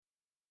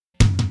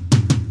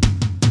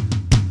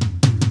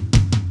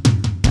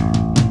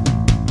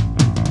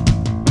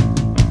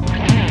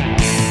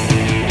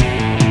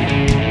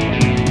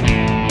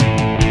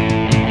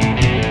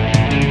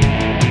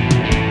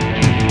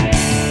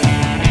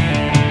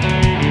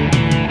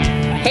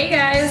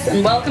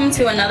and welcome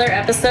to another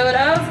episode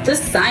of The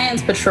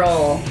Science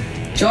Patrol.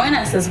 Join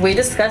us as we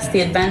discuss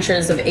the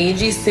adventures of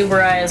Eiji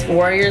Tsuburai's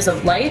Warriors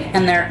of Light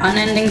and their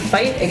unending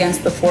fight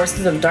against the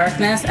forces of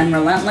darkness and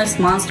relentless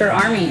monster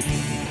armies.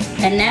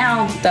 And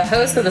now, the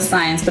hosts of The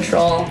Science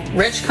Patrol,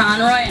 Rich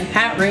Conroy and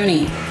Pat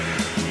Rooney.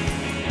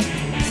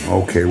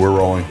 Okay, we're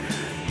rolling.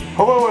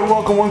 Hello and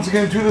welcome once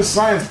again to The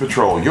Science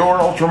Patrol, your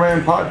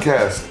Ultraman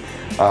podcast.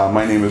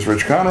 My name is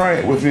Rich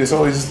Conroy. With me as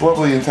always is the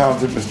lovely and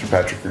talented Mr.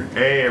 Patrick Rooney.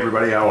 Hey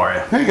everybody, how are you?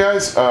 Hey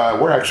guys,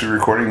 we're actually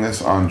recording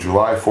this on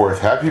July 4th.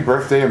 Happy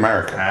birthday,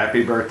 America.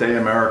 Happy birthday,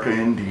 America,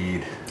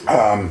 indeed.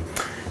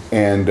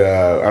 And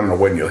I don't know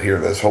when you'll hear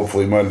this,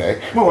 hopefully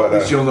Monday. Well, at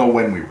least you'll know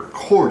when we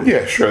record it.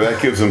 Yeah, sure,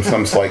 that gives them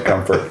some slight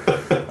comfort.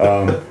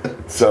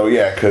 So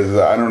yeah, because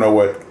I don't know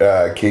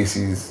what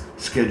Casey's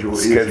schedule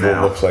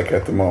looks like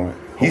at the moment.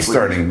 He's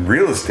starting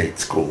real estate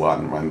school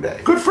on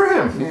Monday. Good for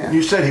him. Yeah.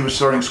 You said he was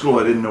starting school.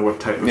 I didn't know what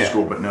type of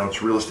school, but now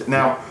it's real estate.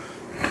 Now,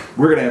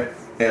 we're going to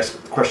ask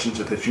questions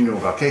that you know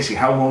about. Casey,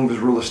 how long does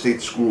real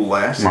estate school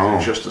last? No.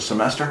 Is it just a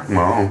semester?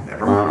 No,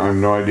 Never mind. I have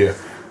no idea.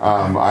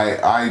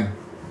 I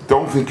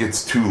don't think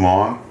it's too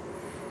long.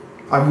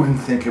 I wouldn't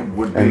think it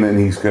would be. And then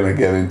he's going to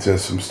get into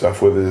some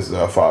stuff with his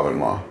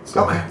father-in-law.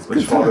 So okay. it's But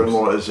his good times.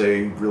 father-in-law is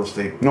a real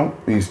estate... Nope.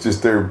 He's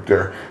just,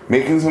 they're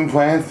making some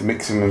plans to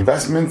make some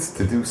investments,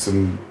 to do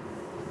some...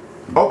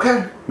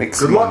 Okay. Make Good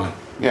some luck. money.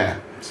 Yeah.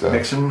 So.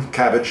 Make some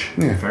cabbage.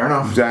 Yeah. Fair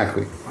enough.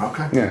 Exactly.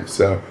 Okay. Yeah,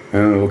 so,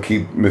 and it'll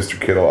keep Mr.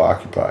 Kittle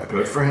occupied.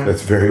 Good for him.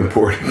 That's very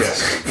important.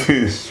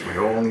 Yes. We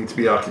all need to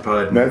be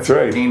occupied. That's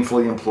right.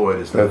 Gainfully employed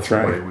is That's the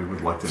right. way we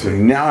would like to So be.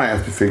 now I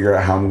have to figure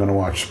out how I'm going to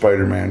watch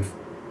Spider-Man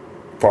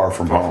Far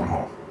From Far Home. from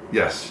home.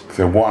 Yes. Because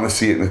I want to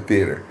see it in the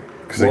theater.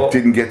 Because Well, I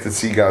didn't get to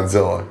see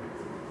Godzilla.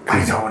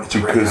 I know, and it's already out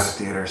of because-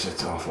 theaters.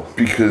 It's awful.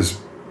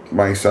 Because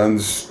my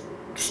son's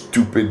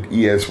stupid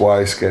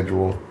ESY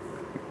schedule.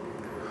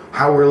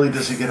 How early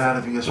does he get out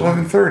of ESY?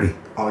 11:30.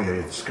 Oh, yeah,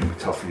 it's going to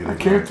be tough for you to I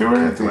can't do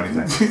anything.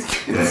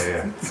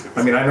 Yeah.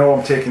 I mean, I know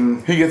I'm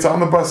taking... He gets on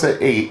the bus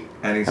at 8,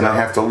 And he's I out.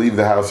 have to leave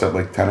the house at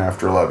like 10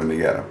 after 11 to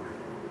get him.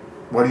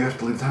 Why do you have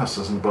to leave the house?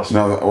 Doesn't the bus...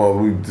 No, well,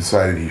 we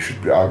decided he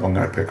should be. I'm going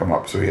to pick him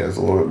up so he has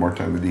a little bit more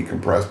time to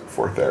decompress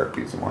before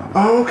therapies and whatnot.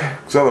 Oh, okay.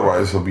 Because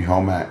otherwise, he'll be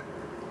home at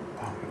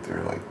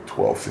they're like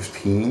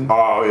 12:15.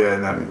 Oh, yeah,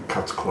 and that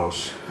cuts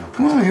close. Not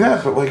only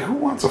that, but like, who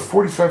wants a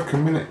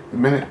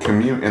 45-minute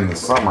commute in the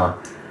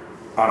summer?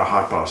 On a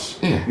hot bus.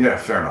 Yeah. Yeah,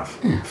 fair enough.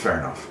 Fair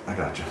enough. I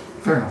got you.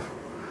 Fair enough.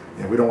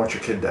 Yeah, we don't want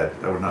your kid dead.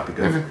 That would not be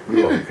good.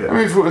 We love your kid. I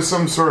mean, if it was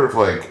some sort of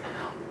like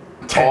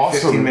 10,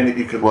 awesome 15 minute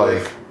you could like.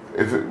 live.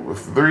 If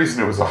the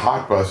reason it was a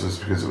hot bus is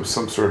because it was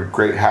some sort of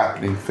great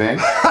happening thing,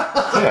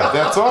 yeah,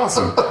 that's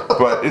awesome.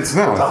 But it's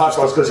no, It's a hot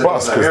bus 'cause it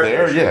doesn't have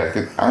air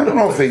they're I don't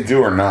know if they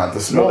do or not. The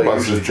small they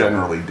buses usually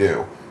generally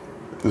do.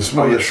 The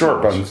yeah, short small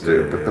ones buses, do, yeah,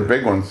 but yeah, the yeah.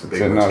 big ones, big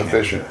it's ones not can't,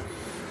 efficient. yeah.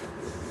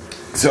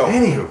 So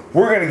Anywho.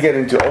 we're gonna get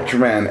into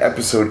Ultraman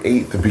Episode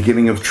 8, The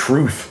Beginning of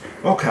Truth.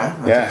 Okay.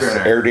 That's Yes, a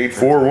fair air date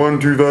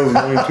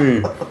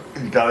 4/1/2019.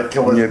 You gotta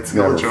kill it. It's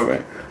never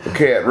fun.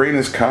 Okay, at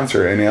Reina's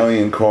concert, an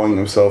alien calling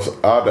himself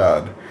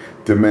Adad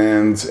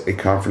demands a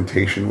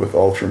confrontation with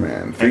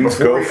Ultraman. Things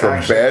before go we from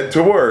actually- bad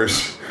to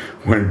worse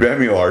when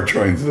Bemular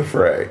joins the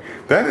fray.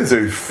 That is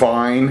a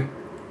fine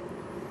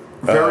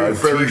Very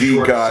TV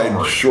short guide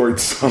summary. short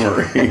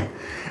summary.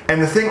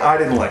 And the thing I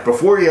didn't like,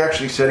 before he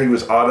actually said he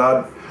was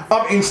Adad,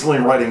 I'm instantly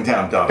writing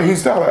down Dada.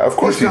 He's Dada. Of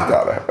course he's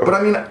Dada. But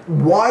I mean,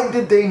 why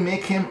did they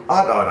make him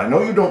Adad? I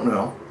know you don't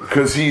know.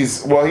 Because he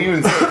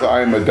even says,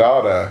 I'm a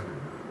Dada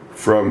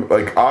from,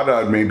 like,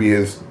 Adad may be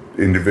his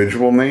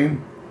individual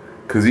name.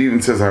 Because he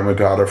even says, I'm a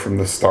Dada from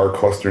the Star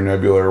Cluster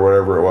Nebula or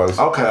whatever it was.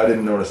 Okay, I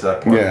didn't notice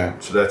that part. Yeah.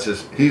 So that's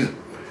he's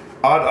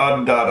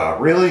Ad Dada.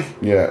 Really?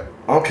 Yeah.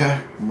 Okay,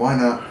 why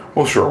not?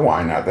 Well, sure,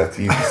 why not? That's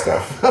easy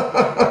stuff.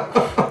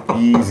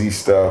 Easy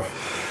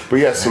stuff. But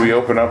yeah, so we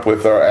open up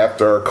with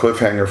after our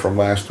cliffhanger from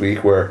last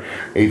week where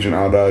Agent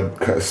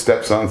Adad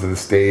steps onto the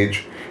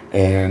stage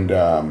and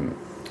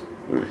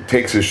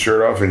takes his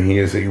shirt off and he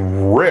is a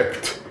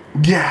ripped...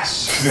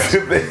 Yes.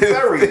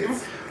 Very.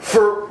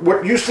 For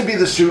what used to be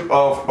the suit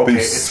of, okay, the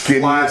it's skinniest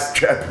flat.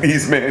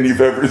 Japanese man you've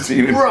ever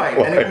seen in Right,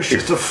 your and it life. was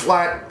just a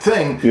flat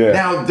thing. Yeah.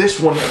 Now this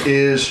one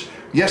is,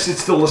 yes,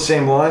 it's still the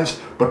same lines,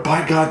 but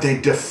by God, they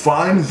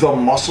define the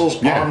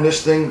muscles Yeah. on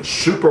this thing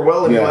super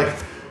well, and Yeah. you're like,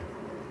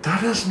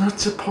 that is not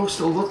supposed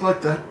to look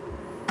like that.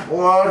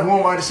 What? Who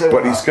am I to say?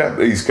 But what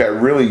he's got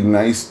really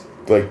nice,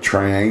 like,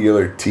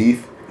 triangular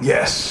teeth.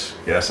 Yes.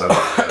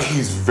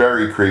 He's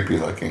very creepy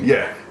looking.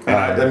 Yeah.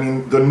 And I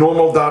mean, the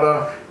normal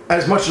Dada,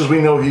 as much as we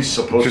know he's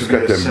supposed Just to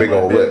be got a them big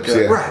somewhat old bad lips,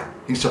 guy. yeah. Right.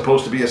 He's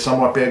supposed to be a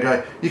somewhat bad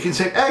guy. You can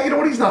say, hey, you know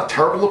what? He's not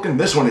terrible looking.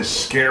 This one is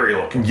scary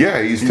looking.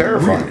 Yeah, he's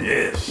terrifying. really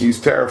is. He's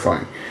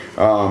terrifying.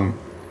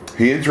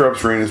 He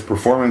interrupts Reina's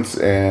performance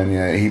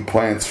and he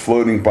plants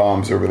floating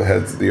bombs over the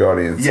heads of the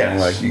audience. Yes. And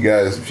like, you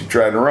guys, if you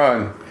try to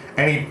run,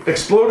 And he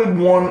exploded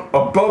one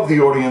above the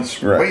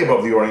audience, Right. way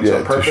above the audience yeah,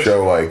 on purpose. to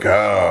show like,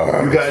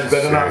 oh, You guys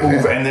better not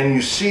move. And then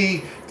you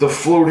see the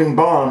floating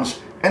bombs,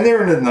 and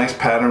they're in a nice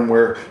pattern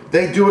where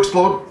they do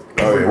explode. Oh,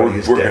 yeah, Everybody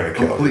is we're dead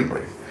gonna kill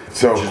completely.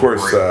 So of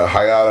course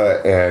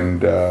Hayata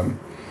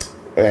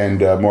and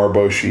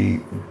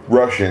Moriboshi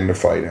rush in to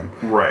fight him.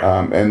 Right.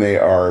 And they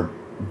are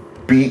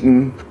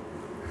beaten.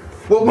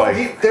 Well, no,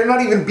 they're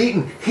not even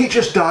beaten. He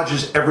just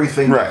dodges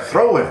everything they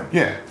throw at him.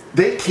 Yeah.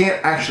 They can't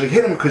actually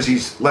hit him because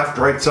he's left,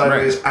 right,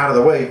 sideways, out of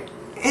the way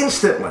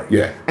instantly.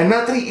 Yeah. And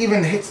not that he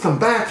even hits them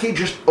back, he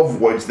just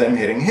avoids them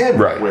hitting him,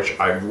 which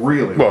I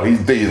really like.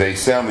 They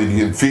soundly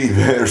defeated.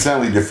 They're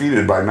soundly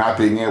defeated by not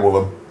being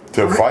able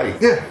to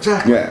fight. Yeah,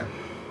 exactly. Yeah.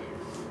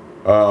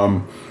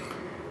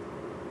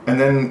 And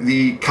then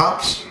the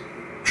cops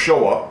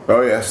show up.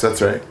 Oh yes,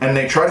 that's right. And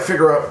they try to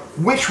figure out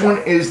which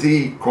one is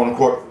the quote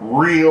unquote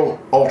real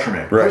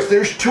Ultraman. Because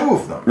there's two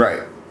of them.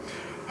 Right.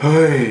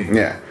 Hey.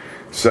 Yeah.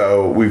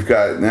 So we've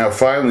got now.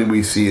 Finally,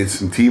 we see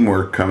some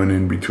teamwork coming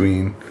in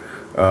between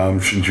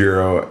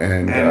Shinjiro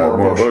and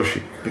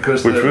Moriboshi,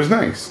 which was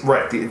nice.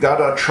 Right. The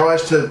Dada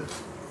tries to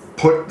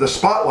put the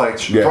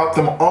spotlights, drop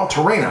them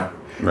onto Reina,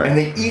 and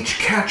they each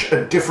catch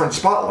a different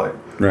spotlight.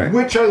 Right.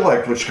 Which I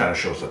liked, which kind of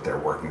shows that they're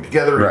working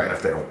together, even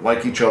if they don't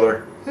like each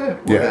other.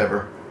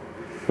 Whatever.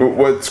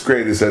 What's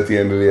great is at the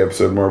end of the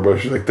episode,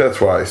 Moriboshi's like,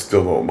 "That's why I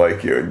still don't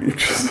like you," and you're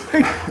just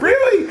like,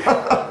 "Really?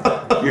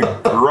 You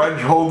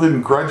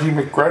grudge-holding, grudgy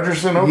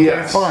McGrudgerson?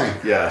 Okay, fine.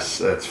 Yes,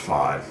 that's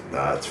fine.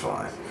 That's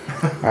fine.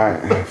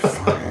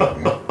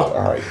 Fine.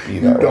 All right, be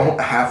that You way.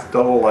 don't have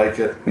to like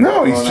it.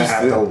 No, he's you just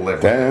have to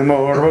live with damn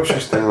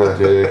Moriboshi still a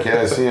dick.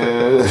 Yes,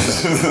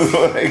 yes.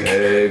 Like,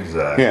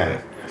 exactly.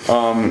 Yeah.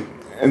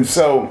 And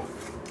so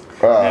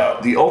now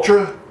the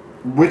Ultra,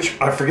 which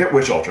I forget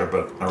which Ultra,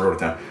 but I wrote it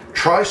down,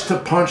 tries to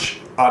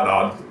punch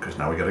Adad, because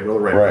now we got to go the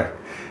right way,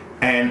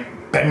 and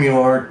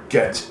Bemular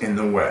gets in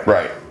the way.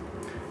 Right.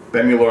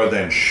 Bemular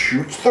then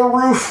shoots the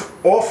roof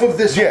off of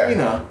this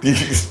arena.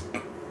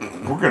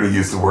 We're going to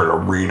use the word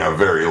arena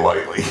very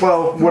lightly.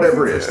 Well,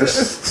 whatever it is,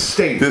 this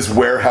stage, this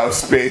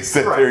warehouse space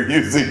that they're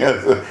using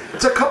as a.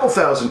 It's a couple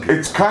thousand people.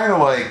 It's kind of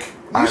like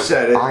you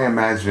said it. I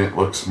imagine it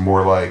looks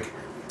more like.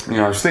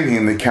 I was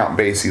thinking the Count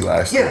Basie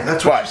last year. Yeah,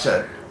 that's what you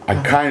said.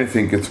 I kind of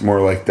think it's more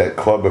like that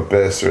Club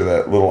Abyss or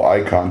that little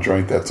Icon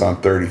joint that's on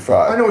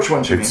 35. I know which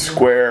one you mean. It's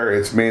square,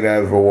 it's made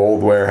out of an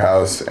old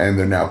warehouse, and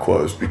they're now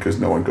closed because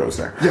no one goes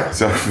there. Yeah.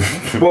 So,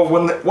 well,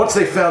 once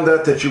they found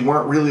out that you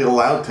weren't really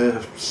allowed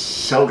to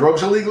sell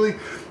drugs illegally,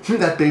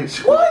 that baby...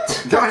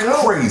 What? That's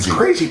crazy. It's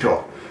crazy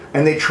talk.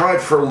 And they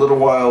tried for a little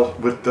while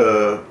with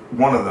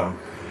one of them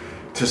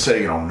to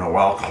say, no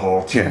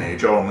alcohol,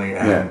 teenage only,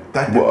 and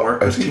that didn't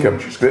work. I think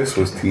Abyss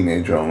was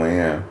teenage only,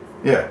 yeah.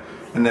 Yeah.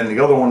 And then the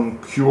other one,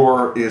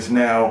 Pure, is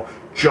now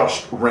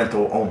just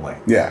rental only.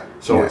 Yeah.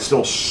 So it's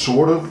still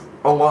sort of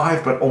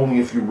alive, but only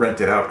if you rent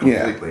it out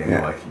completely. Yeah. And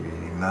you're like,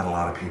 not a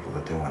lot of people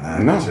are doing that.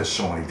 No. There's just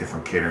so many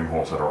different catering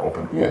halls that are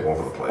open all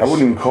over the place. I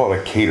wouldn't even call it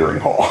a catering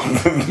hall.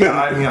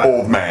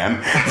 Old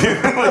man.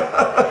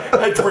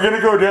 We're going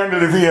to go down to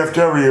the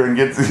VFW and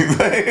get these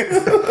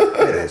things.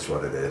 It is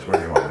what it is. What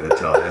do you want me to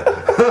tell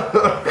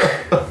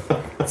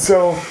you?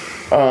 So,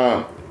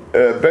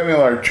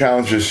 Bemular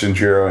challenges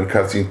Shinjiro and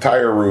cuts the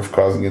entire roof,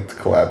 causing it to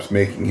collapse,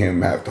 making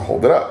him have to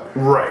hold it up.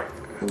 Right.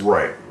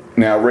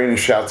 Now, Reina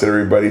shouts at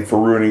everybody for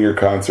ruining your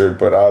concert,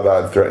 but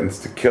Adad threatens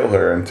to kill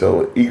her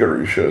until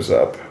Igaru shows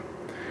up.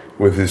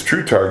 With his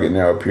true target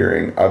now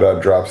appearing,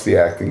 Adad drops the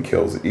act and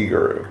kills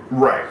Igaru.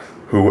 Right.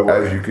 Who,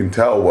 as you can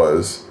tell,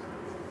 was...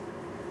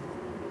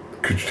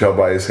 Could you tell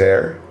by his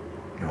hair?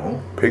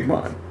 No.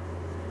 Pigmon.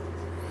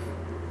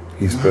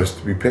 He's supposed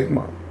to be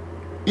Pigmon.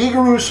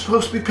 Igaru is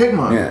supposed to be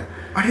Pigmon. Yeah.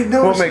 I didn't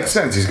know. Well, it makes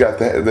sense. He's got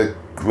the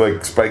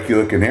spiky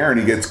looking hair, and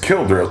he gets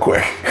killed real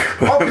quick.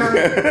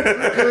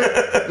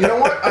 Okay. You know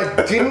what?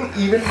 I didn't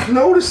even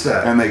notice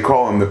that. And they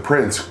call him the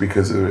Prince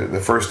because the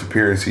first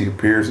appearance he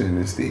appears in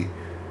is the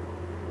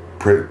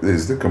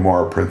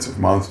Gamora Prince of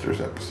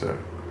Monsters episode.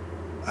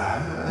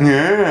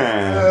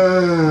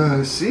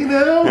 See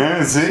now?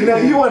 Yeah, see now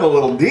you went a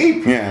little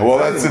deep. Yeah, well,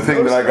 that's the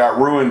thing that I got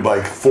ruined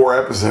like 4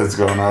 episodes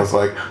ago, and I was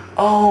like,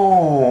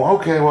 oh,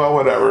 okay, well,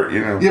 whatever,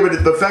 Yeah, but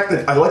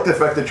I like the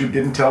fact that you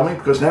didn't tell me,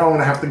 because now I'm going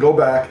to have to go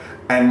back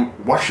and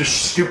watch this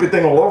stupid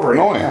thing all over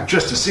again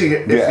just to see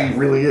if he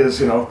really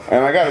is, And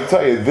I got to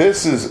tell you,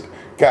 this is,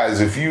 guys,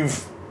 if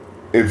you've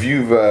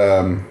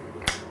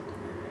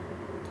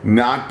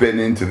not been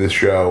into the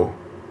show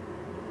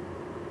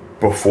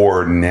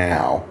before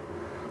now,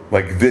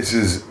 like this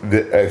is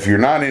if you're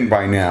not in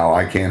by now,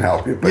 I can't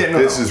help you. But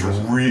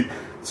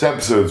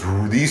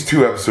these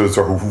 2 episodes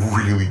are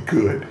really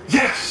good.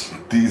 Yes,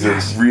 these are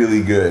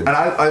really good, and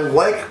I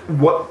like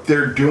what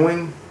they're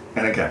doing.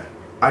 And again,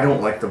 I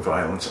don't like the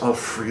violence. I'll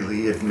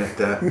freely admit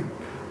that.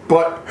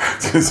 But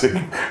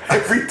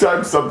every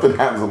time something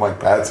happens, I'm like,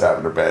 Pat's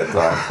having a bad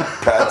time.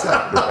 Pat's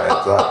having a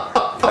bad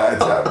time.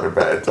 Pat's having a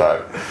bad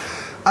time.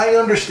 I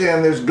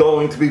understand there's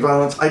going to be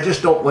violence. I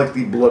just don't like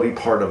the bloody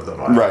part of the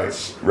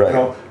violence.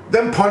 Right.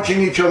 Them punching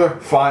each other,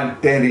 fine,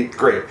 dandy,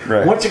 great.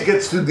 Right. Once it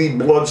gets to the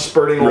blood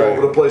spurting all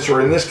over the place,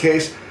 or in this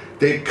case,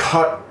 they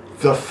cut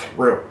the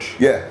throat.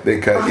 Yeah, they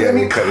cut. I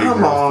mean,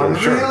 come on,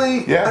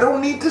 really? Yeah. I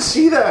don't need to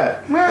see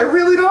that. I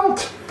really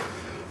don't.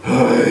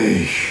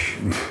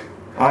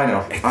 I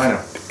know.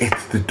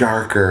 It's the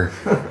darker.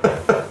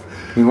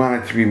 We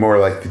want it to be more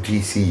like the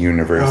DC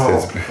universe.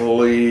 Oh,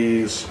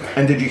 please.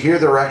 And did you hear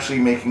they're actually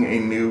making a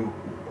new,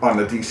 on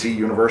the DC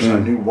universe, a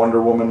new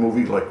Wonder Woman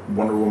movie? Like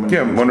Wonder Woman.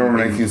 Yeah, Wonder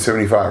Woman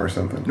 1975 or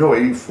something. No,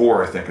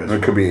 84, I think.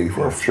 It could be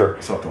 84,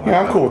 sure. Something like that.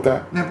 that. I'm cool with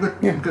that. Yeah,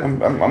 I'm good.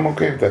 Yeah, I'm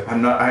okay with that.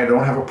 I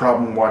don't have a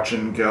problem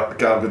watching Gal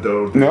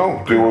Gadot.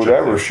 No, do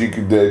whatever. She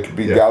could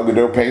be Gal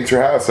Gadot paints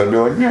her house. I'd be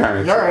like,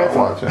 yeah, sure, I'll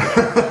watch it.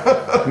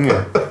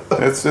 Yeah,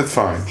 it's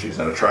fine. She's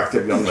an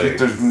attractive young lady.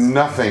 There's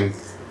nothing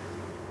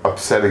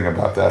upsetting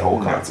about that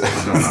whole concept.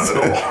 No, not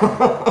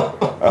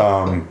at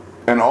all.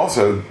 And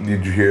also,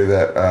 did you hear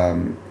that I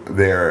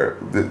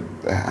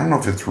don't know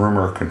if it's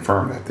rumor or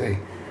confirmed that they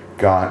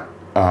got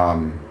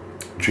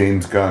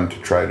James Gunn to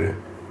try to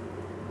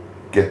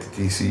get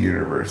the DC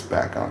universe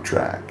back on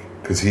track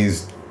because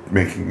he's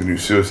making the new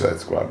Suicide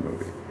Squad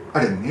movie.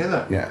 I didn't hear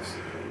that. Yes.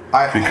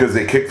 Because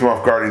they kicked him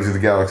off Guardians of the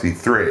Galaxy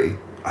 3.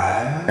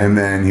 And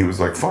then he was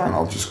like, fine,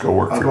 I'll just go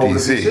work for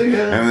DC.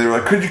 And they were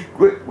like, could you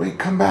wait,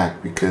 come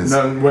back? Because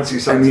once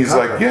he and he's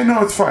like, yeah,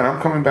 no, it's fine. I'm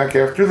coming back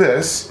after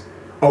this.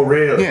 Oh,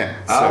 really? Yeah.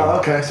 So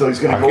okay. So he's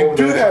going to I go can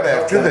do that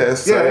after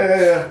this.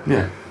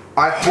 Yeah.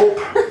 I hope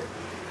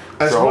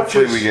as so much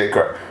hopefully as we get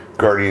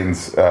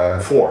Guardians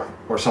 4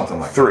 or something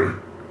like 3.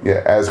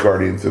 Yeah, as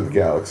Guardians of the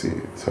Galaxy.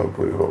 It's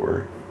hopefully what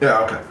we're.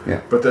 Yeah. Okay.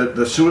 Yeah. But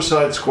the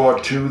Suicide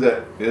Squad 2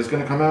 that is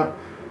going to come out.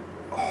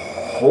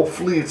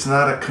 Hopefully, it's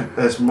not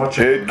as much.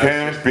 It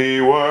can't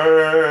be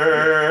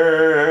worse.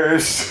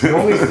 The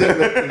only thing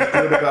that is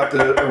good about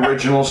the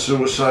original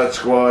Suicide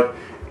Squad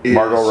is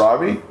Margot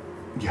Robbie.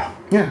 Yeah.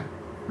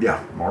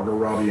 Margot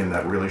Robbie in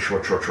that really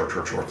short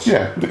shorts.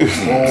 Yeah.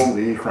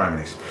 Holy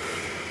criminies.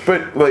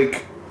 But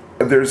like,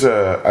 I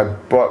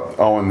bought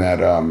Owen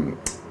that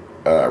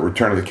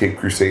Return of the Cape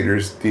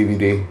Crusaders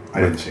DVD. I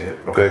didn't see it.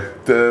 Okay.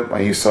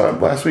 You saw it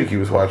last week. He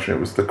was watching it.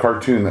 It was the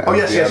cartoon that. Oh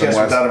yes,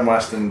 with Adam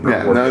West and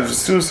yeah. No, there's a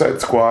Suicide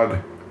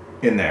Squad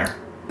in there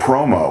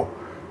promo,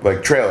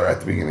 like trailer at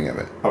the beginning of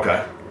it.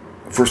 Okay.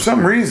 For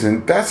some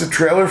reason, that's a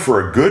trailer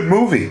for a good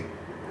movie.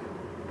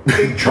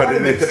 They try to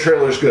make the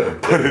trailers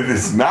good, but it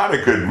is not a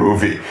good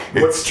movie.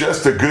 It's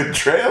just a good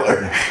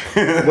trailer.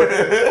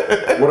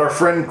 what our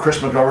friend Chris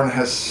McGovern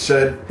has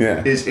said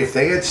is if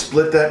they had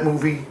split that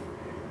movie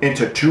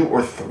into 2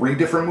 or 3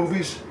 different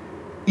movies,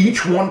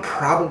 each one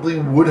probably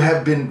would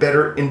have been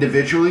better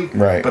individually.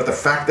 Right. But the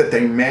fact that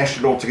they mashed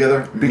it all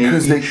together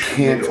because they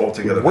can't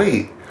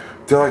wait.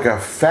 They're like a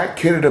fat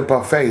kid at a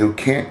buffet who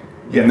can't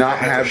not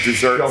have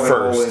dessert first. It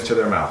all into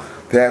their mouth.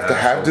 They have to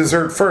have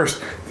dessert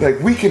first. Like,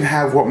 we can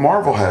have what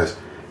Marvel has.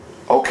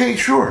 Okay,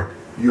 sure.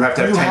 You have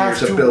to have 10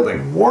 years of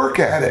building. Work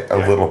at it a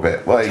little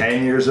bit. Like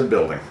 10 years of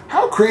building.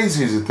 How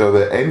crazy is it, though,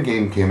 that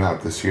Endgame came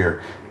out this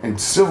year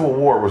and Civil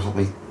War was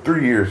only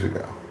 3 years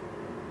ago?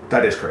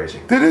 That is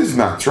crazy. That is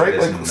nuts, right? That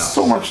is like, nuts.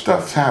 So much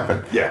stuff's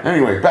happened. Yeah.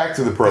 Anyway, back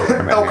to the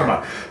program. Oh, come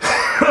on.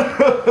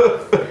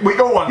 We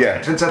go on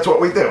tangents, that's what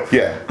we do.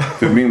 Yeah.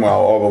 Meanwhile,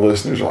 all the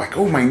listeners are like,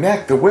 oh, my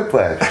neck, the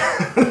whiplash.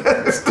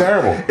 It's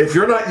terrible. If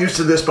you're not used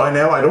to this by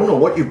now, I don't know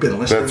what you've been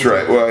listening to. to.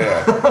 That's right. Well,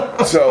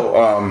 yeah.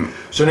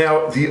 So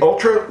now the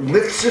Ultra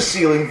lifts the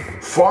ceiling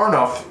far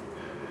enough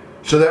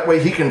so that way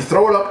he can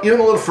throw it up even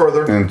a little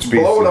further,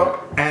 blow it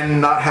up,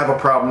 and not have a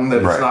problem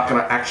that it's not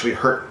going to actually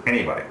hurt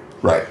anybody.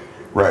 Right.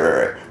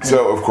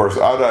 So, of course,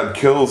 Adad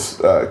kills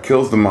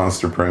the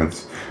Monster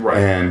Prince,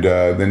 and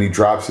then he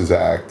drops his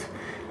act,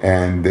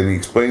 and then he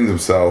explains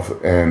himself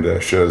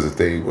and shows that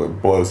they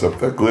blows up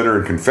the glitter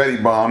and confetti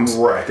bombs.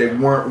 Right, they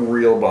weren't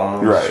real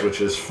bombs,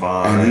 which is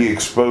fine. And he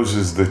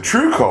exposes the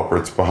true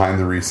culprits behind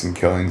the recent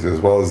killings,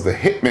 as well as the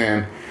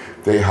hitman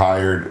they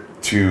hired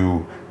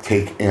to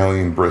take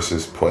Alien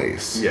Briss's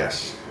place.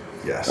 Yes.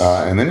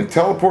 And then he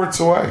teleports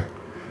away.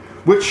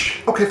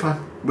 Which, okay, fine.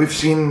 We've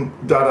seen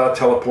Dada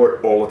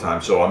teleport all the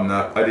time, so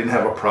I didn't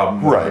have a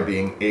problem with him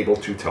being able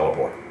to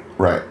teleport.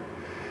 Right.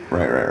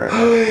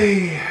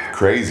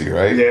 Crazy,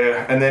 right?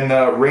 Yeah, and then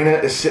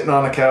Raina is sitting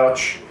on the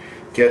couch,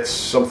 gets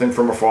something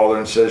from her father,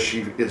 and says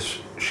she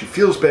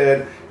feels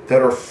bad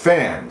that her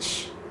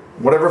fans,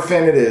 whatever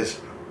fan it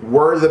is,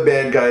 were the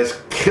bad guys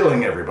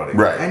killing everybody.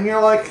 Right. And you're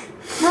like,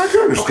 I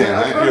can understand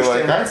that. You're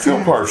like, I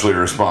feel partially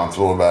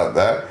responsible about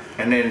that.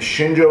 And then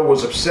Shinjo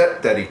was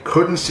upset that he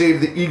couldn't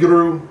save the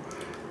Igaru,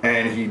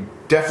 and he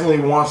definitely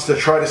wants to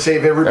try to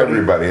save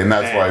everybody. And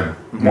that's why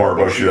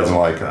Moriboshi doesn't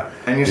like him.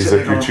 And he's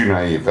like, you're too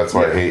naive. That's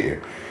why I hate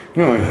you.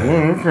 You're like,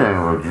 you're kind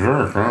of a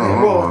jerk.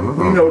 Well,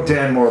 we know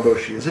Dan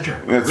Moriboshi is a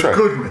jerk. That's We're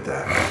good with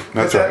that.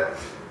 That's right.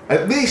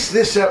 At least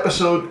this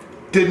episode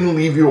didn't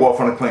leave you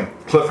off on a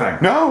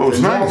cliffhanger. No, it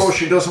was nice.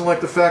 Moriboshi doesn't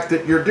like the fact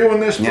that you're doing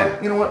this,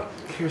 but you know what?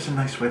 Here's a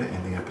nice way to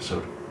end the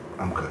episode.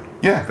 I'm good.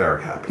 Yeah.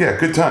 Very happy. Yeah,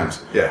 good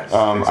times. Yes.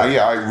 Exactly.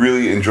 I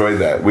really enjoyed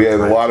that. We had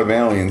a lot of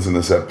aliens in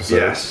this episode.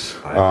 Yes.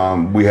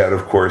 We had,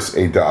 of course,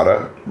 a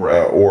Dada,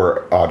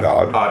 or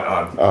Adad.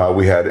 Odd.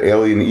 We had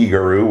Alien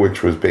Igaru,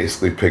 which was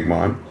basically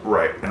Pigmon.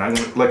 Right. And I'm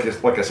like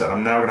I said,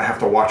 I'm now going to have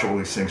to watch all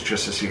these things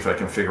just to see if I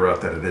can figure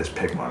out that it is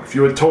Pigmon. If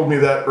you had told me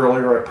that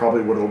earlier, I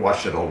probably would have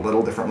watched it a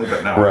little differently.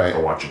 But now I have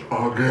to watch it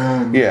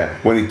again. Yeah,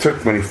 when he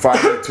finally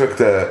took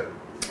the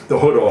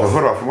hood off. The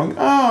hood off. I'm like,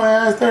 oh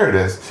yeah, there it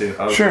is. See,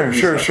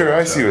 sure.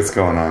 I see what's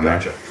going on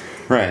Gotcha. there.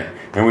 Right,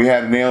 and we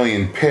had an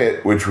alien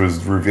pit, which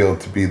was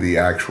revealed to be the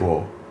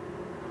actual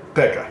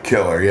Bad guy.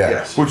 killer. Yeah,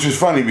 Yes. Which is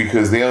funny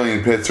because the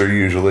alien pits are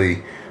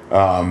usually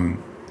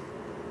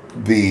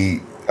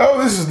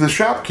this is the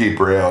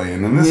shopkeeper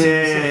alien, and this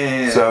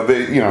is so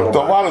they a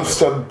lot of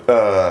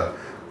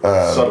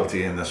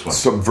subtlety in this one.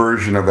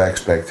 Subversion of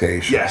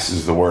expectations. Yes,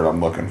 is the word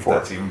I'm looking for.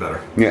 That's even better.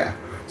 Yeah.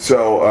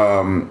 So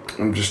I'm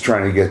just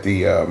trying to get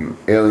the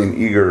alien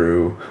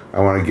Igaru. I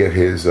want to get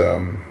his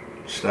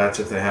stats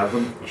if they have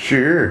them.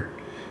 Sure.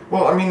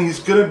 Well, I mean, he's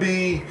gonna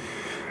be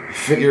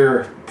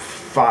figure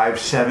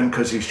 5'7"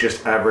 because he's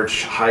just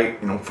average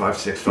height.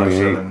 5'6",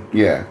 5'7".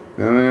 Yeah.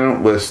 And they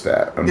don't list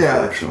that, unfortunately.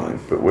 Yeah, that's fine.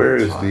 But where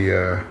is fine.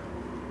 the?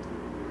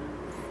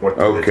 What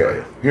did they tell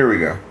you? Here we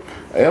go.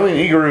 Alien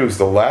Igaru is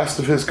the last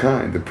of his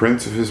kind, the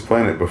prince of his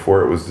planet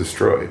before it was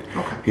destroyed.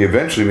 Okay. He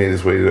eventually made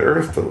his way to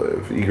Earth to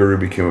live. Igaru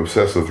became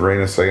obsessed with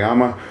Reina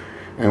Sayama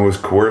and was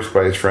coerced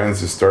by his friends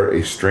to start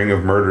a string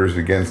of murders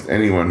against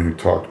anyone who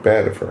talked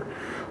bad of her.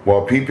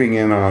 While peeping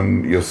in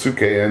on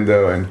Yosuke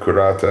Endo and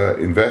Kurata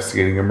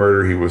investigating a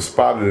murder, he was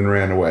spotted and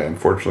ran away.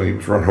 Unfortunately, he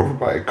was run over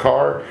by a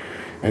car,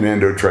 and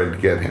Endo tried to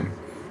get him.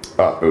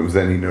 It was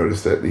then he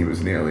noticed that he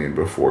was an alien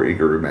before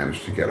Igaru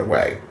managed to get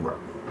away. Right.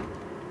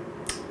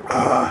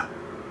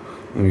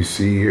 Let me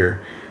see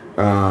here.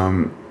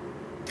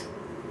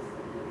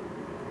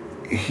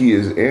 He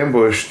is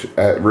ambushed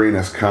at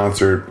Reina's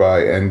concert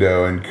by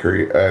Endo and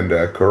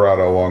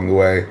Kurata along the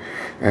way,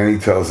 and he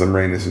tells them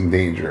Reina's in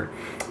danger.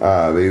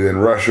 They then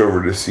rush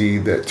over to see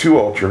that two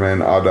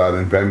Ultramen, Adad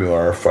and Bemula,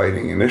 are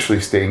fighting.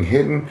 Initially staying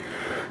hidden,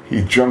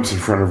 he jumps in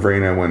front of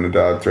Reina when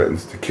Adad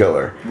threatens to kill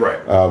her.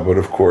 Right. But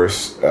of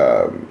course,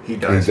 he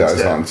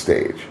dies on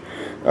stage.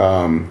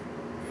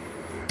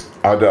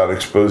 Adad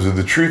exposes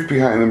the truth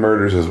behind the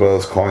murders, as well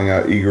as calling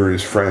out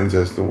Igaru's friends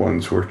as the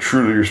ones who are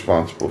truly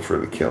responsible for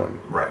the killing.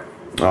 Right.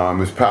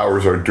 His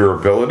powers are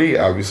durability.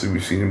 Obviously,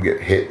 we've seen him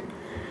get hit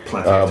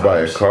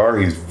by a car.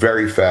 He's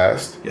very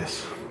fast.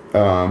 Yes.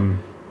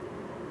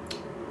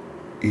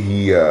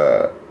 He,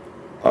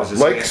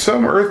 like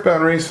some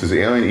Earthbound races,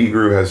 Alien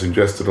Igaru has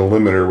ingested a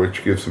limiter,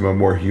 which gives him a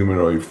more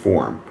humanoid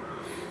form.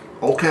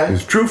 Okay.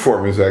 His true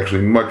form is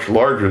actually much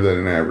larger than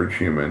an average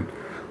human,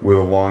 with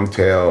a long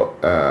tail.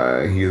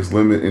 He is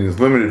in his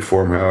limited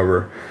form,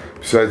 however,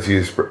 besides he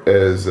is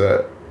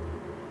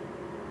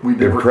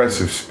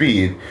impressive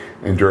speed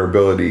and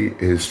durability,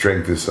 his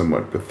strength is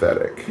somewhat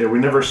pathetic. Yeah, we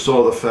never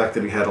saw the fact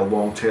that he had a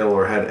long tail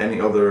or had any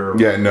other.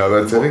 Yeah,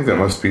 no, I think that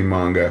must be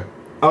manga.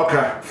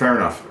 Okay, fair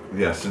enough.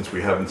 Yeah, since I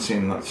haven't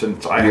seen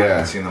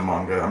the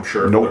manga, I'm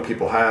sure other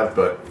people have,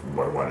 but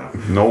what do I know?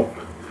 Nope.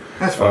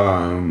 That's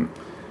fine.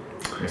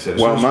 Like I said, as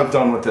soon as I'm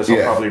done with this,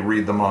 I'll probably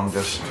read the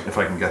mangas if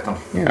I can get them.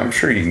 Yeah, I'm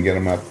sure you can get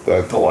them at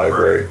the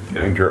library,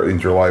 in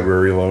your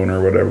library loan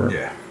or whatever.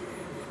 Yeah.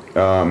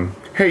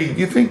 Hey,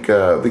 you think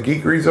the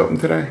Geekery's open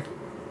today?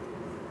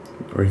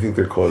 Or you think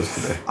they're closed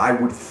today? I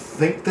would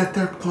think that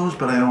they're closed,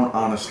 but I don't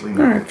honestly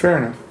know. All right, fair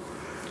enough.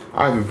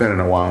 I haven't been in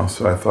a while,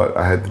 so I thought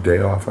I had the day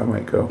off. I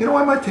might go.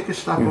 I might take a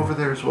stop over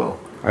there as well.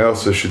 I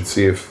also should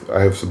see if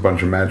I have a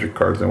bunch of Magic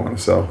cards I want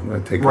to sell. And I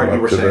take them up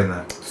you were to saying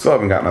that. Still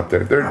haven't gotten up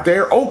there.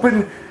 They're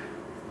open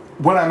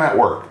when I'm at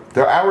work.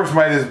 Their hours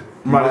might as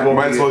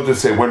well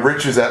just say when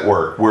Rich is at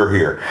work, we're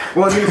here.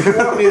 Well, I mean, if you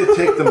want me to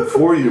take them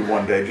for you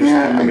one day, just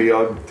maybe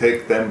I'll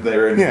take them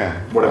there and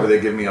whatever they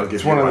give me, I'll give you.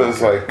 It's one of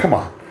those like, come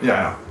on.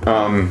 Yeah, I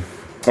know.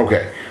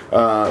 Okay.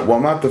 While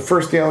not the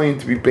first alien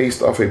to be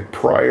based off a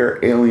prior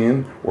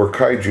alien or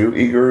kaiju,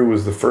 Igaru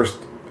was the first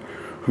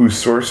whose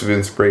source of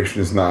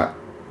inspiration is not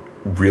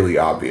really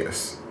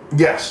obvious.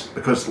 Yes,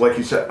 because like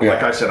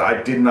I said,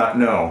 I did not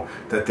know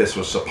that this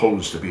was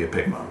supposed to be a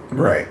Pigmon.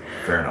 Right.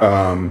 Fair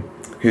enough.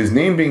 His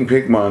name being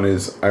Pigmon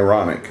is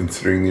ironic,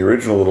 considering the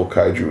original little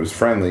kaiju was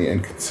friendly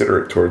and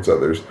considerate towards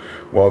others,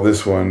 while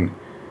this one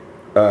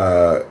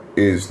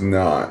is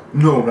not.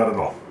 No, not at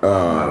all.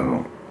 Not at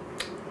all.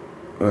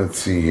 Let's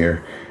see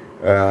here.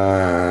 I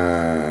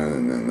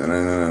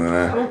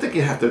don't think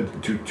you have to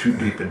do too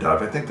deep a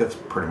dive. I think that's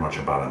pretty much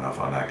about enough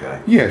on that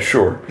guy. Yeah,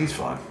 sure. He's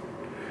fine.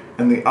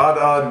 And the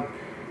Adad,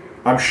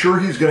 I'm sure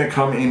he's going to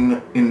come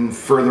in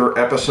further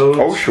episodes.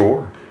 Oh,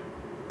 sure.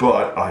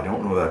 But I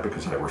don't know that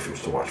because I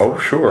refuse to watch. Oh,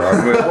 sure.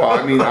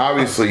 I mean,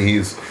 obviously,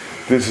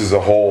 this is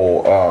a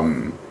whole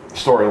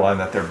storyline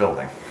that they're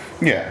building.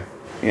 Yeah.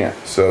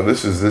 So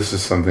this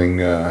is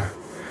something.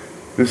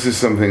 This is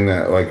something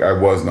that like I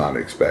was not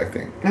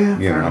expecting. Yeah,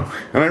 you know,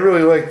 and I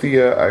really like the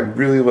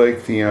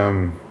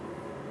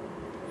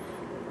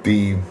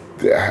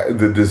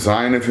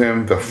design of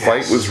him. The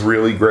fight was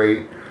really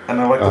great.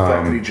 And I like the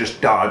fact that he just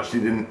dodged. He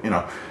didn't,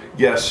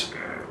 yes,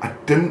 I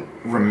didn't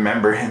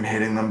remember him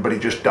hitting them, but he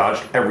just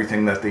dodged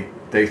everything that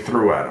they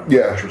threw at him.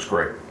 Yeah. Which was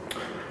great.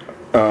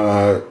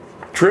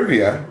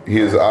 Trivia, he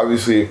is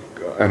obviously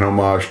an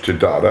homage to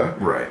Dada.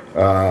 Right.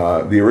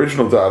 The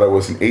original Dada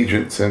was an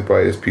agent sent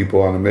by his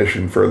people on a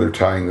mission, further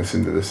tying this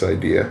into this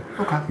idea.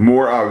 Okay.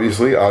 More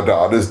obviously,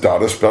 Adad is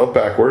Dada spelled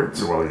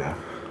backwards. Well, yeah.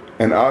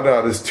 And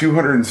Adad is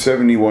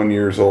 271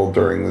 years old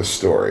during this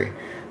story.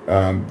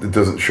 It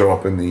doesn't show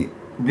up in the...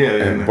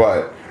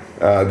 But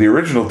the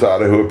original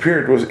Dada who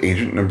appeared was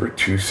agent number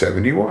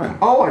 271.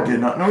 Oh, I did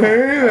not know that. Hey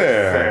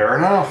there. Fair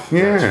enough.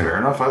 Yeah. That's fair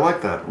enough. I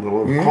like that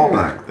little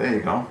callback. There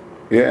you go.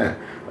 Yeah.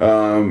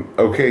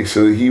 Okay,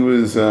 so he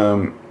was...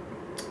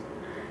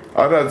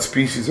 Adad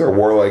species are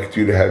warlike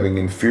due to having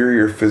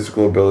inferior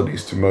physical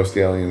abilities to most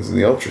aliens in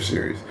the Ultra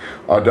series.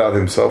 Adad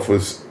himself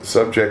was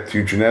subject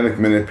to genetic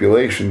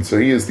manipulation, so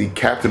he is the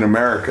Captain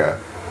America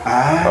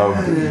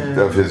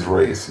of his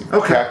race.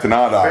 Okay. Captain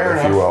Adad,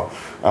 if you will.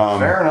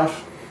 Fair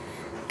enough.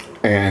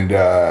 And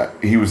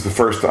he was the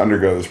first to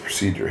undergo this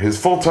procedure.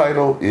 His full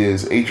title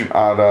is Agent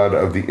Adad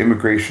of the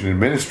Immigration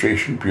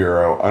Administration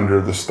Bureau under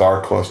the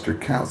Star Cluster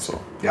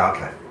Council. Yeah,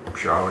 okay. I'm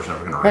sure I was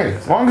never going to read Hey, it.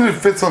 as long as it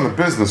fits on the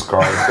business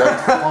card,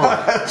 that's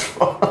fine. That's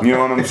fine. You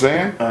know what I'm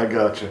saying? I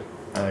got you.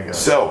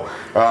 So,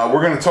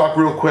 we're going to talk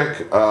real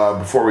quick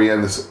before we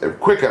end this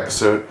quick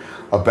episode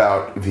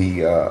about the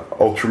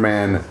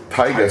Ultraman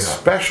Taiga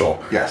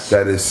special. Yes.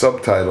 That is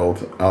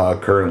subtitled,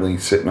 currently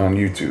sitting on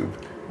YouTube.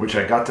 Which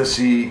I got to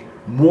see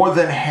more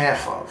than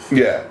half of.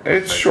 Yeah,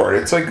 it's short.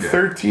 It's like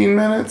 13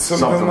 minutes,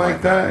 something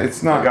like that.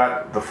 It's not... I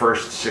got the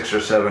first 6 or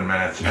 7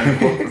 minutes. And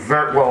it looked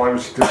very, well, I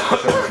was doing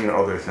 17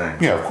 other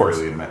things. Yeah, of course. I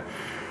really admit.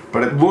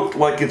 But it looked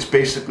like it's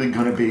basically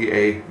going to be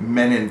a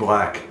Men in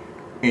Black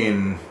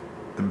in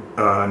the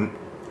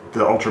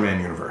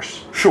Ultraman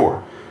universe.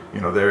 Sure.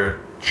 You know, they're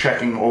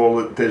checking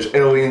there's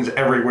aliens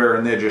everywhere,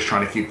 and they're just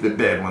trying to keep the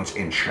bad ones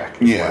in check.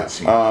 Yeah.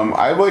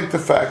 I like the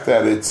fact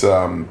that it's...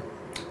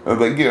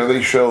 like, you know,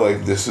 they show,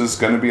 like, this is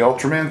going to be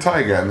Ultraman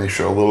Taiga, and they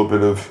show a little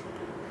bit of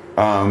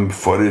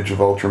footage of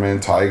Ultraman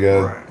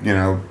Taiga, Right. you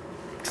know,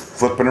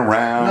 flipping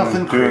around,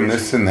 Nothing doing crazy.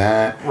 this and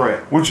that, Right.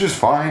 which is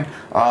fine.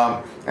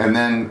 And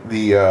then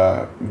the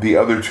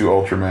other two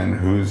Ultramen,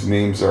 whose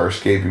names are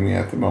escaping me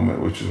at the moment,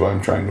 which is why I'm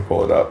trying to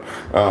pull it up.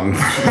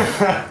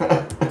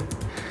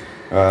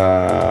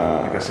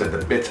 Like I said,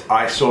 the bits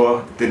I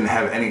saw didn't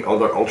have any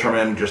other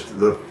Ultraman, just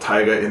the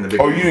Taiga in the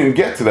beginning. Oh, you didn't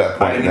get to that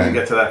point. I didn't even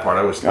get to that part.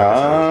 I was running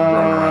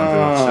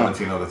around doing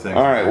 17 other things.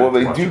 All right. Well,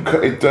 they do.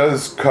 It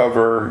does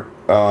cover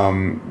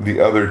the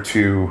other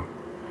two.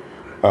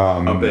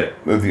 A bit.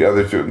 The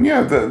other two.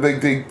 Yeah.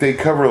 They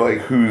cover like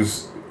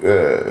who's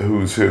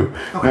who. Okay.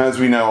 Now, as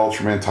we know,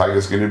 Ultraman Taiga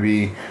is going to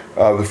be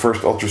the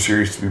first Ultra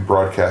series to be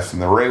broadcast in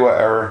the Reiwa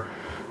era.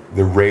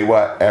 The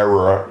Reiwa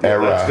era.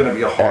 That's going to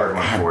be a hard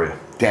one for you.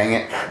 Dang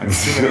it.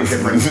 Too many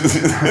different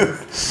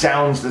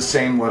sounds the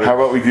same letter. How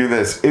about we do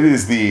this? It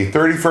is the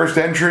 31st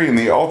entry in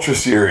the Ultra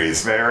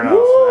series. Fair enough.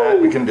 Woo!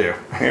 That we can do.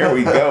 Here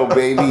we go,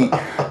 baby.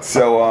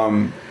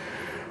 So,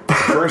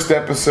 first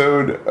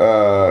episode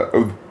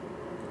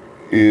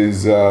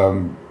is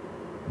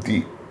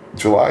the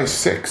July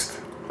 6th.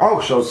 Oh,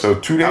 So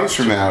 2 days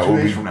from now. 2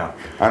 days from now.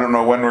 I don't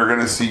know when we're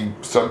going to see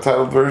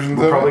subtitled versions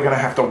We're of probably it. going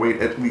to have to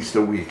wait at least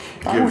a week.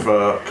 Give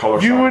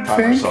color You shot would time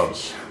think.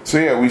 subs. So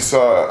yeah, we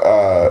saw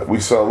a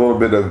little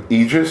bit of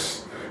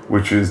Aegis,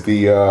 which is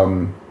the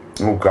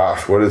oh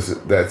gosh, what does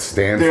that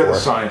stand They're for? the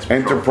Science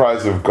Patrol.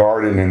 Enterprise of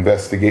Guard and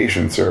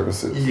Investigation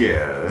Services.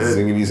 Yeah.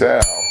 Zingity Zow.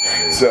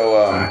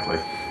 So Exactly.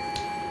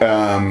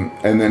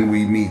 and then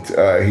we meet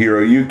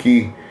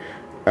Hiroyuki,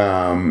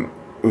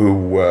 who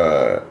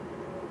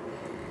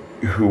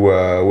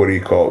what do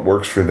you call it,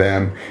 works for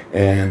them,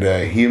 and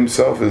he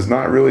himself is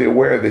not really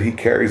aware that he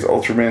carries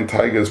Ultraman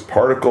Taiga's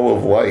particle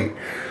of light.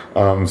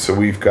 So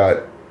we've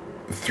got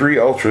 3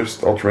 Ultras: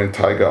 Ultraman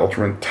Taiga,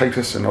 Ultraman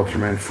Titus, and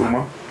Ultraman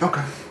Fuma.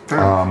 Okay. Fair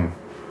enough.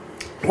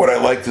 What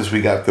I liked is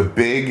we got the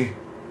big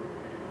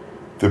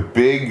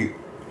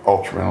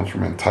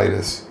Ultraman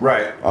Titus,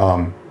 Right.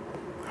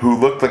 who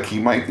looked like he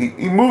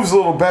moves a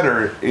little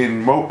better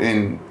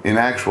in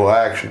actual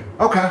action.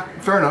 Okay.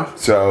 Fair enough.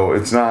 So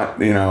it's not,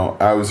 you know,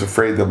 I was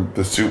afraid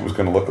the suit was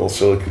going to look a little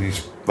silly because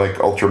he's like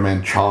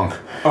Ultraman Chunk.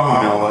 You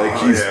know, like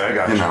he's, yeah, I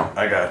got you you. know.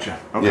 I got you.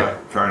 Okay. Yeah.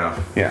 Fair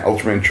enough. Yeah,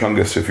 Ultraman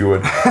Chungus, if you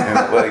would.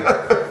 And like,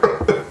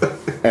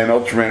 and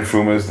Ultraman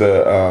Fuma is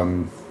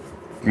the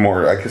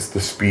more, I guess, the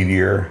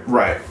speedier.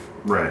 Right.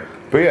 Right.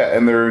 But yeah,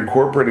 and they're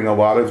incorporating a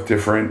lot of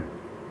different.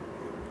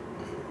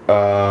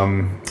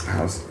 I'm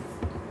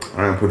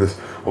gonna put this.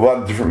 A lot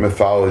of different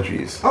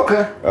mythologies.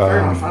 Okay. Fair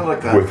enough. I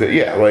like that. With it,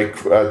 yeah, like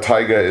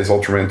Taiga is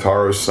Ultraman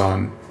Taro's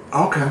son.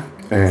 Okay.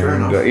 And Fair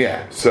enough.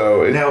 yeah,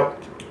 so Now,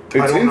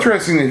 I it's don't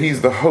interesting that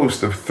he's the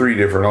host of 3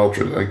 different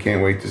Ultras. I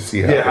can't wait to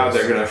see how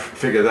they're going to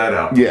figure that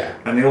out. Yeah.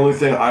 And the only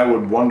thing I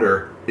would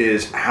wonder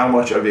is how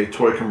much of a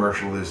toy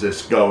commercial is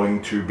this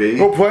going to be?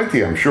 Oh,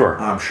 plenty, I'm sure.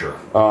 I'm sure.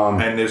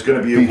 And there's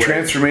going to be a The way-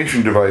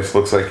 transformation device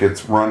looks like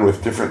it's run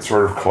with different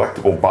sort of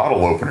collectible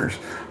bottle openers.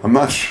 I'm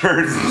not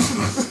sure.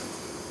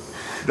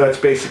 That's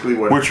basically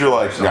what. Which you're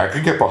like, yeah, I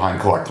could get behind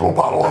collectible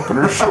bottle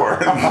openers, sure.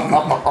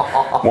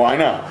 Why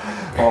not?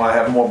 Oh, I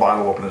have more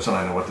bottle openers than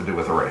I know what to do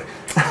with already.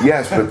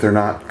 Yes, but they're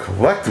not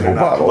collectible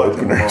bottle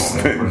openers.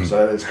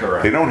 That is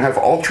correct. They don't have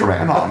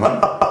Ultraman on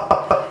them.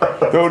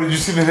 Though, did you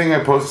see the thing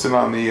I posted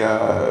on the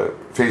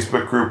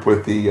Facebook group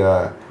with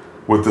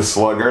the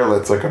slugger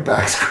that's like a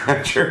back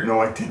scratcher? No,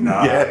 I did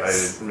not.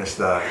 Yes. I missed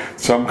that.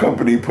 Some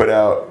company put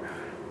out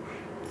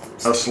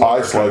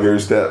eye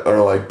sluggers that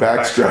are like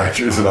back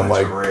scratchers, and I'm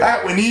like,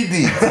 we need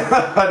these.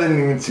 I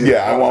didn't even see that.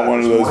 Yeah, I want one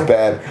of those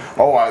bad.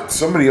 Oh,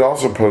 somebody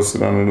also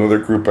posted on another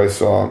group I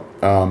saw,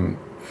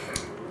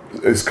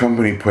 this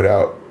company put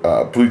out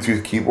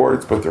Bluetooth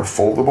keyboards, but they're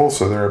foldable,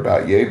 so they're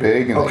about yay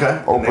big, and they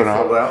open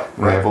up,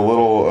 and they have a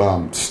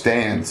little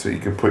stand, so you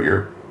can put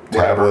your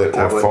tablet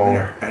or phone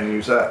and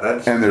use that.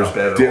 That's and there's not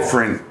bad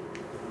different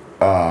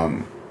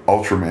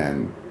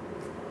Ultraman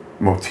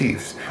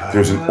motifs.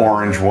 There's an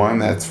orange one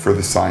that's for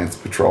the Science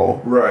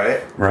Patrol.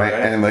 Right.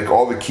 And like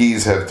all the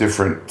keys have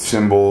different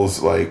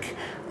symbols, like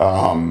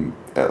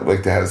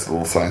that has the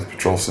little Science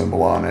Patrol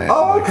symbol on it.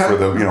 Oh, okay. For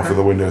the for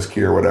the Windows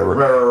key or whatever.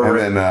 Right.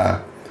 And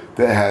then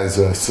that has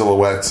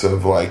silhouettes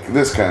of like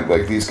these kind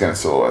of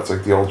silhouettes,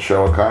 like the old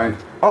Showa kind.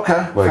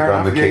 Okay. Like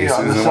on the cases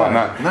and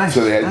whatnot. Nice.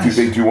 So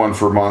they do one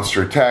for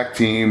Monster Attack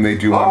Team. They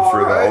do one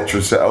for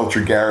the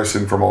Ultra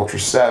Garrison from Ultra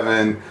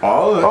 7.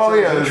 Oh,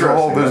 yeah. There's a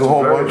whole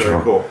bunch of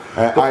them. Cool.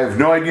 I have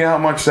no idea how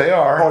much they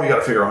are. Oh, you got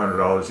to figure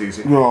 $100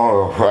 easy.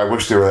 No, I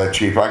wish they were that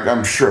cheap.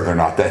 I'm sure they're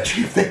not that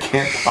cheap. They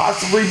can't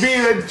possibly be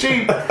that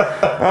cheap.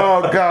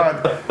 Oh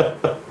God.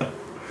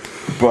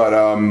 But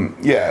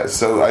yeah.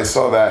 So I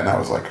saw that and I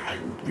was like, I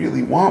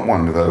really want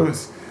one of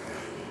those.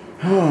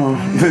 You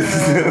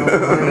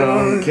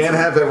can't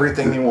have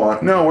everything you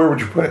want. No, where would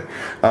you put it?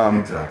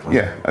 Exactly.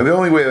 Yeah, the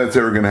only way that's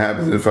ever going to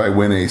happen is if I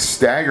win a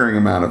staggering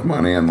amount of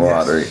money on the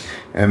lottery,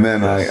 and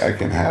then I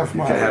can have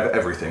my... You can have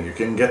everything. You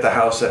can get the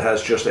house that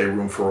has just a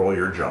room for all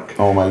your junk.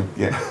 Oh my,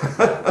 yeah.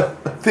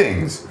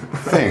 things.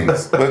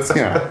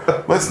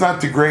 Let's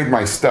not degrade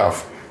my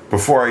stuff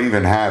before I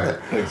even have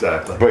it.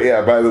 Exactly. But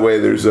yeah, by the way,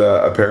 there's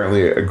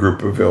apparently a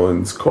group of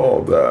villains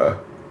called,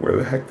 where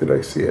the heck did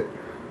I see it?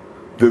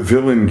 The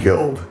Villain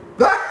Guild.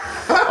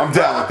 I'm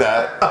down with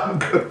that. I'm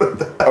good with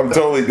that. I'm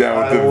totally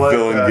down with the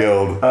Villain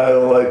Guild. I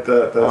like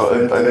that. That's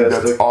fantastic. I think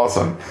that's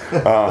awesome.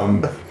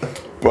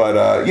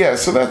 But yeah,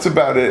 so that's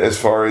about it as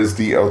far as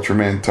the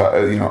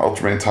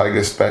Ultraman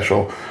Taiga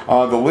special.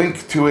 The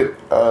link to it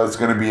is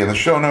going to be in the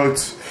show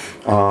notes.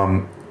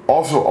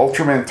 Also,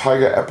 Ultraman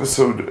Taiga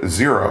episode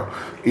 0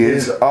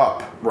 is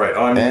up, right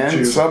on and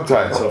YouTube,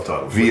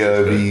 subtitled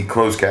via the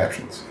closed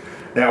captions.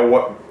 Now,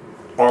 what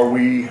are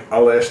we?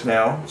 I'll ask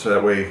now, so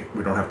that way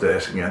we don't have to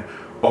ask again.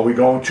 Are we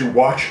going to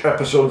watch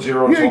episode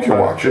 0? Yeah, you can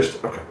watch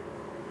it. Okay.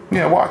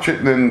 Yeah, watch it,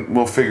 and then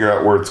we'll figure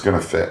out where it's going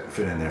to fit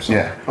in there.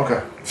 Yeah.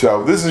 Okay.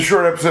 So this is a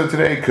short episode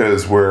today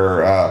because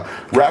we're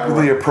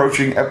rapidly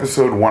approaching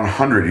episode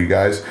 100, you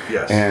guys.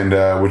 Yes. And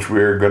which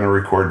we're going to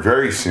record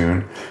very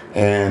soon,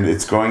 and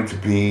it's going to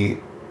be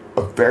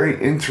a very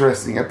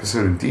interesting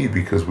episode indeed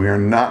because we are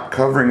not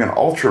covering an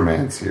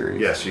Ultraman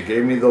series. Yes, you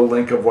gave me the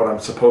link of what I'm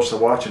supposed to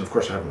watch, and of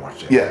course I haven't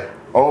watched it. Yeah.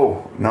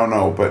 Oh,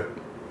 no, but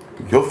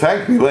you'll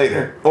thank me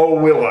later. Oh,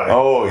 will I?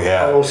 Oh,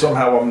 yeah. Oh,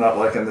 somehow I'm not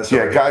liking this. Yeah,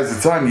 already. guys,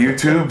 it's on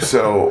YouTube,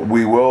 so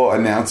we will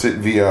announce it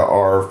via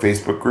our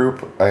Facebook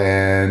group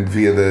and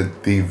via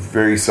the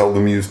very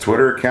seldom used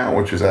Twitter account,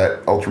 which is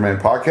at Ultraman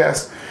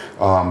Podcast.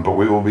 But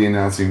we will be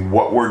announcing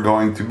what we're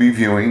going to be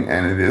viewing,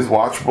 and it is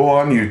watchable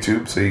on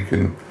YouTube, so you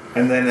can...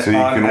 And then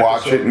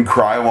watch it and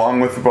cry along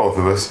with the both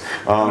of us.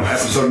 On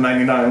episode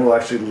 99, we'll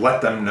actually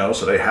let them know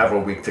so they have a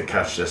week to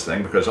catch this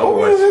thing because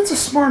otherwise... Oh, that's a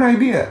smart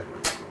idea.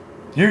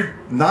 You're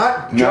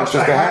not just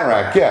a hat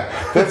rack. Yeah,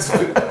 that's...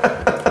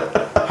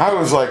 I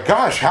was like,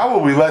 gosh, how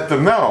will we let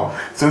them know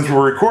since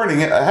we're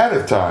recording it ahead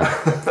of time?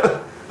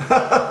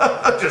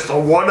 Just a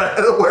one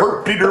ahead of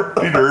where... Peter.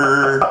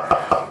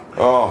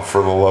 Oh,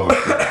 for the love of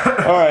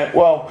God. All right,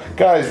 well,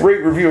 guys,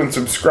 rate, review, and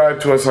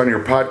subscribe to us on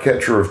your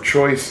podcatcher of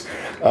choice.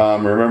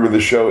 Remember,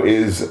 the show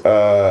is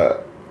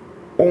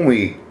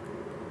only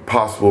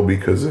possible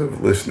because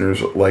of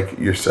listeners like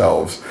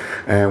yourselves,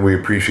 and we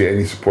appreciate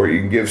any support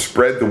you can give.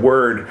 Spread the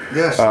word.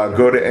 Yes.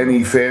 Go to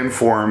any fan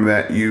forum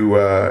that you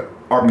are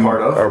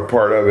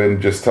part of,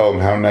 and just tell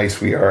them how nice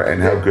we are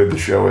and how good the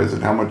show is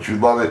and how much you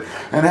love it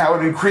and how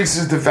it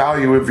increases the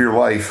value of your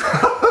life.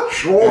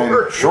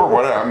 Sure,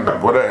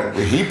 whatever.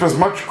 Heap as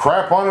much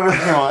crap on it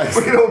as you like.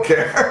 We don't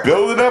care.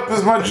 Build it up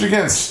as much as you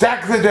can.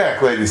 Stack the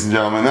deck, ladies and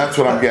gentlemen. That's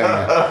what I'm getting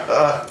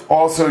at.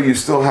 Also, you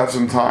still have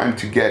some time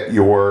to get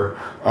your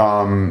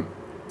bumps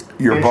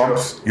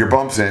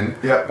in.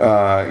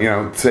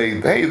 Yeah. Say,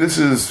 hey, this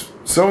is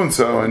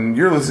so-and-so, and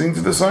you're listening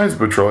to the Science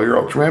Patrol, your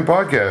Ultraman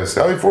podcast,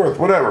 Sally Forth,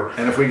 whatever.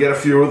 And if we get a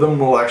few of them,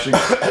 we'll actually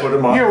put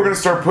them on. Yeah, we're going to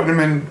start putting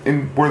them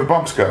in where the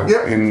bumps go.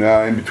 Yeah. In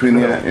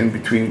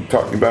between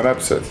talking about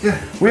episodes.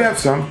 Yeah. We have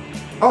some.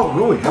 Oh,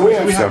 really? How many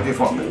do we have?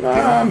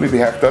 Maybe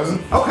half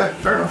dozen. Okay,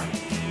 fair enough.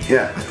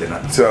 Yeah. I did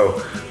not know. So,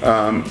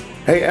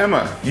 hey,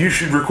 Emma, you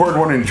should record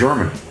one in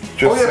German.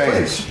 Just Oh yeah,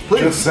 saying.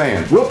 please. Just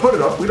saying. We'll put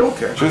it up. We don't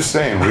care. Just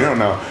saying. We don't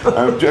know.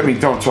 I mean,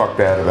 don't talk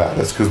bad about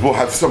us because we'll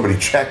have somebody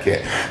check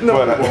it. No,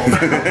 but, we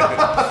won't.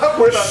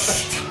 We're not.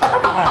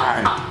 Come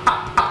on.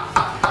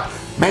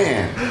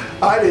 Man.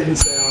 I didn't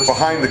say I was.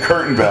 Behind the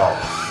curtain bell.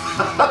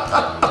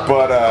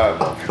 But,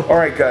 all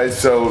right, guys.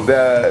 So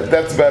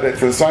that's about it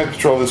for the Science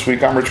Patrol this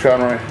week. I'm Rich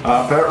Conroy.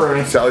 Pat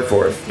Rooney. Sally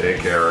Forth.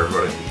 Take care,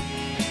 everybody.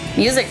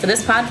 Music for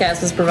this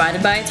podcast was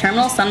provided by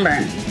Terminal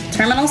Sunburn.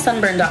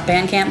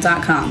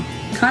 TerminalSunburn.bandcamp.com.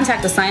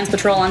 Contact the Science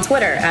Patrol on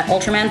Twitter at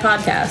Ultraman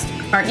Podcast.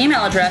 Our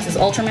email address is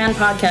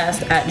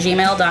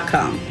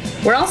ultramanpodcast@gmail.com.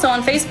 We're also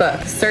on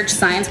Facebook. Search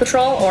Science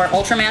Patrol or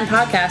Ultraman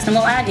Podcast and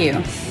we'll add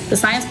you. The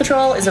Science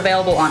Patrol is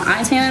available on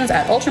iTunes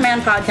at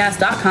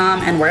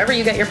ultramanpodcast.com and wherever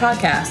you get your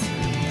podcasts.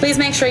 Please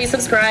make sure you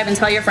subscribe and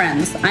tell your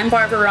friends. I'm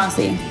Barbara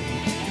Rossi.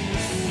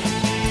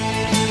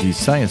 The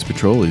Science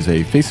Patrol is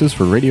a Faces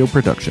for Radio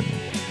production.